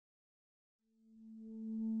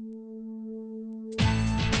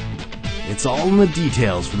it's all in the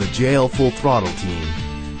details for the JL Full Throttle team.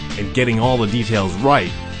 And getting all the details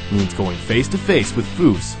right means going face to face with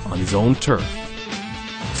Foose on his own turf.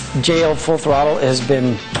 JL Full Throttle has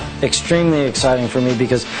been extremely exciting for me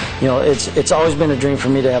because, you know, it's always been a dream for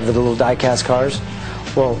me to have the little diecast cars.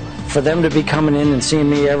 Well, for them to be coming in and seeing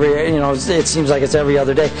me it seems like it's every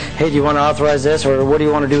other day. Hey, do you want to authorize this, or what do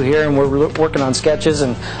you want to do here? And we're working on sketches,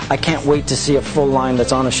 and I can't wait to see a full line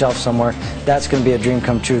that's on a shelf somewhere. That's going to be a dream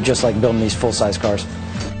come true, just like building these full-size cars.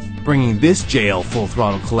 Bringing this JL Full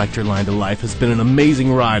Throttle collector line to life has been an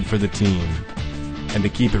amazing ride for the team. And to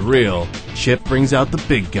keep it real, Chip brings out the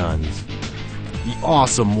big guns. The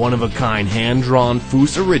awesome, one-of-a-kind, hand-drawn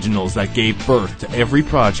Foose originals that gave birth to every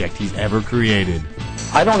project he's ever created.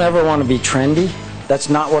 I don't ever want to be trendy. That's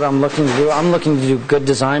not what I'm looking to do. I'm looking to do good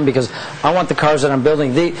design because I want the cars that I'm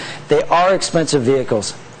building. They are expensive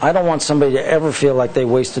vehicles. I don't want somebody to ever feel like they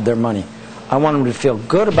wasted their money. I want them to feel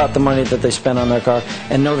good about the money that they spent on their car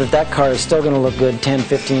and know that that car is still going to look good 10,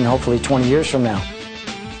 15, hopefully 20 years from now.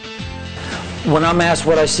 When I'm asked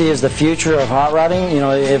what I see as the future of hot rodding, you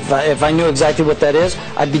know, if I knew exactly what that is,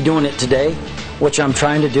 I'd be doing it today, which I'm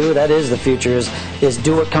trying to do. That is the future, is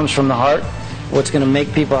do what comes from the heart, what's going to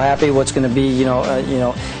make people happy, what's going to be,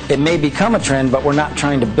 it may become a trend, but we're not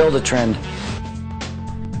trying to build a trend.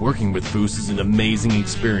 Working with Foose is an amazing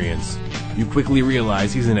experience. You quickly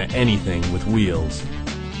realize he's into anything with wheels.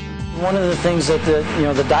 One of the things that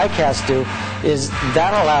the Diecast do is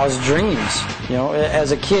that allows dreams. You know,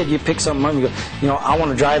 as a kid, you pick something up and you go, I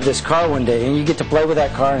want to drive this car one day, and you get to play with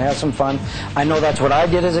that car and have some fun. I know that's what I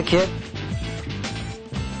did as a kid.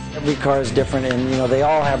 Every car is different, and they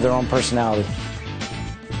all have their own personality.